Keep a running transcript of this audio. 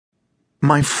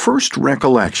My first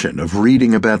recollection of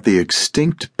reading about the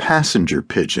extinct passenger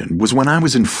pigeon was when I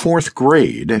was in fourth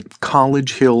grade at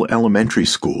College Hill Elementary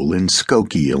School in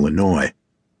Skokie, Illinois.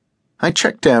 I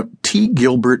checked out T.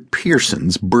 Gilbert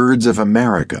Pearson's Birds of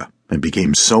America and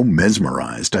became so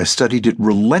mesmerized I studied it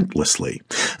relentlessly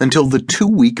until the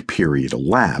 2-week period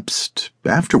elapsed,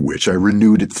 after which I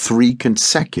renewed it 3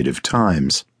 consecutive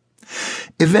times.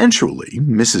 Eventually,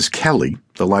 Mrs. Kelly,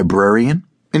 the librarian,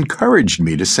 encouraged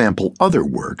me to sample other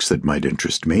works that might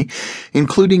interest me,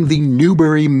 including the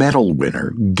Newbery Medal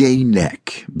winner, Gay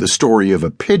Neck, the story of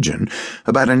a pigeon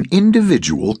about an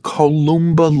individual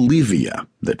Columba Livia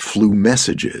that flew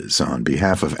messages on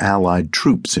behalf of Allied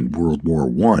troops in World War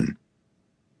I.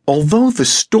 Although the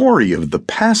story of the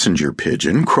passenger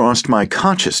pigeon crossed my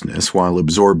consciousness while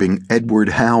absorbing Edward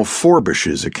Howe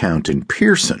Forbish's account in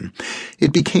Pearson,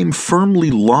 it became firmly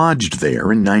lodged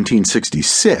there in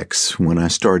 1966 when I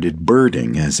started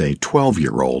birding as a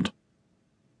 12-year-old.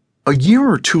 A year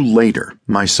or two later,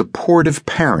 my supportive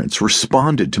parents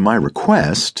responded to my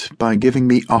request by giving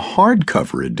me a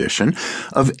hardcover edition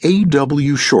of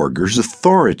A.W. Shorger's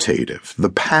authoritative The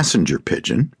Passenger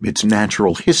Pigeon, Its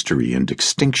Natural History and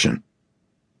Extinction.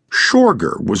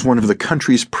 Shorger was one of the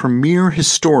country's premier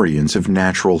historians of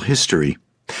natural history.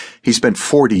 He spent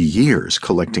 40 years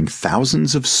collecting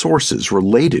thousands of sources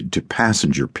related to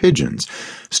passenger pigeons,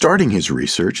 starting his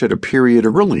research at a period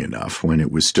early enough when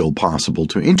it was still possible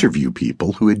to interview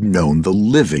people who had known the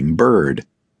living bird.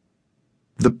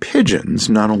 The pigeons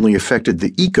not only affected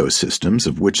the ecosystems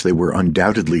of which they were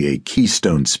undoubtedly a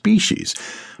keystone species,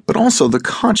 but also the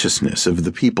consciousness of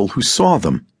the people who saw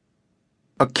them.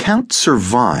 Accounts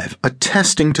survive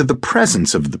attesting to the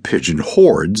presence of the pigeon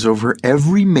hordes over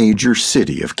every major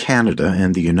city of Canada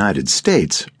and the United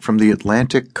States, from the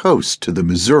Atlantic coast to the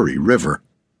Missouri River.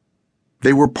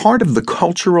 They were part of the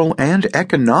cultural and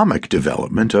economic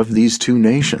development of these two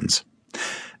nations.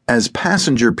 As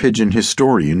passenger pigeon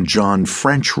historian John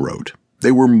French wrote,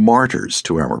 they were martyrs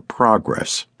to our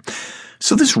progress.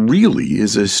 So this really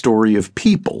is a story of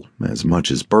people as much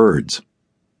as birds.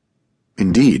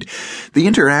 Indeed, the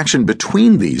interaction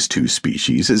between these two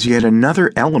species is yet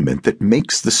another element that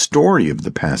makes the story of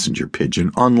the passenger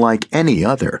pigeon unlike any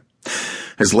other.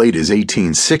 As late as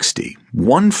 1860,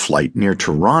 one flight near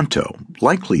Toronto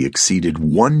likely exceeded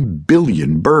 1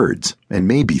 billion birds, and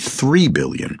maybe 3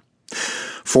 billion.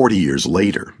 40 years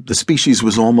later, the species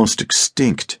was almost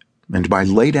extinct, and by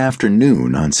late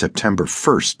afternoon on September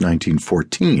 1st,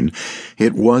 1914,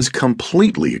 it was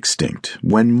completely extinct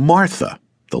when Martha,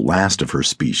 the last of her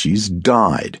species,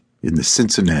 died in the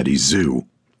Cincinnati Zoo.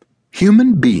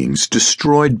 Human beings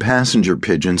destroyed passenger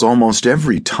pigeons almost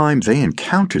every time they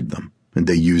encountered them, and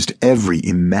they used every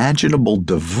imaginable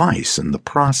device in the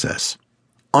process.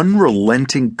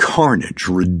 Unrelenting carnage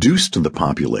reduced the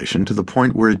population to the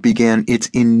point where it began its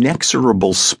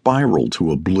inexorable spiral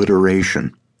to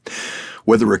obliteration.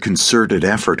 Whether a concerted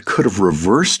effort could have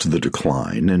reversed the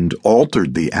decline and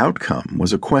altered the outcome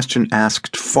was a question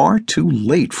asked far too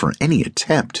late for any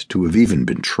attempt to have even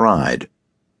been tried.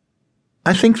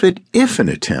 I think that if an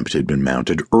attempt had been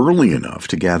mounted early enough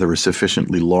to gather a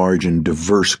sufficiently large and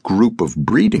diverse group of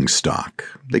breeding stock,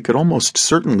 they could almost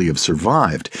certainly have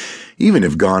survived, even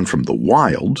if gone from the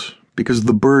wild, because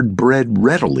the bird bred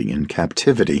readily in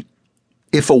captivity.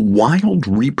 If a wild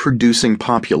reproducing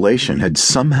population had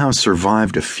somehow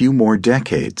survived a few more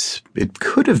decades, it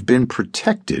could have been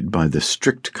protected by the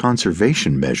strict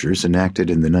conservation measures enacted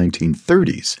in the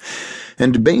 1930s,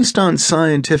 and based on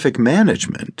scientific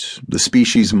management, the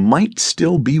species might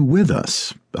still be with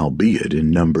us, albeit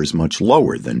in numbers much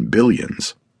lower than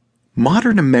billions.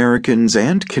 Modern Americans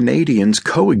and Canadians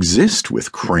coexist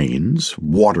with cranes,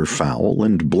 waterfowl,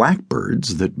 and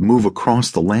blackbirds that move across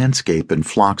the landscape in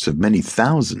flocks of many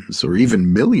thousands or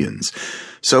even millions.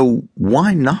 So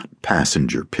why not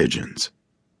passenger pigeons?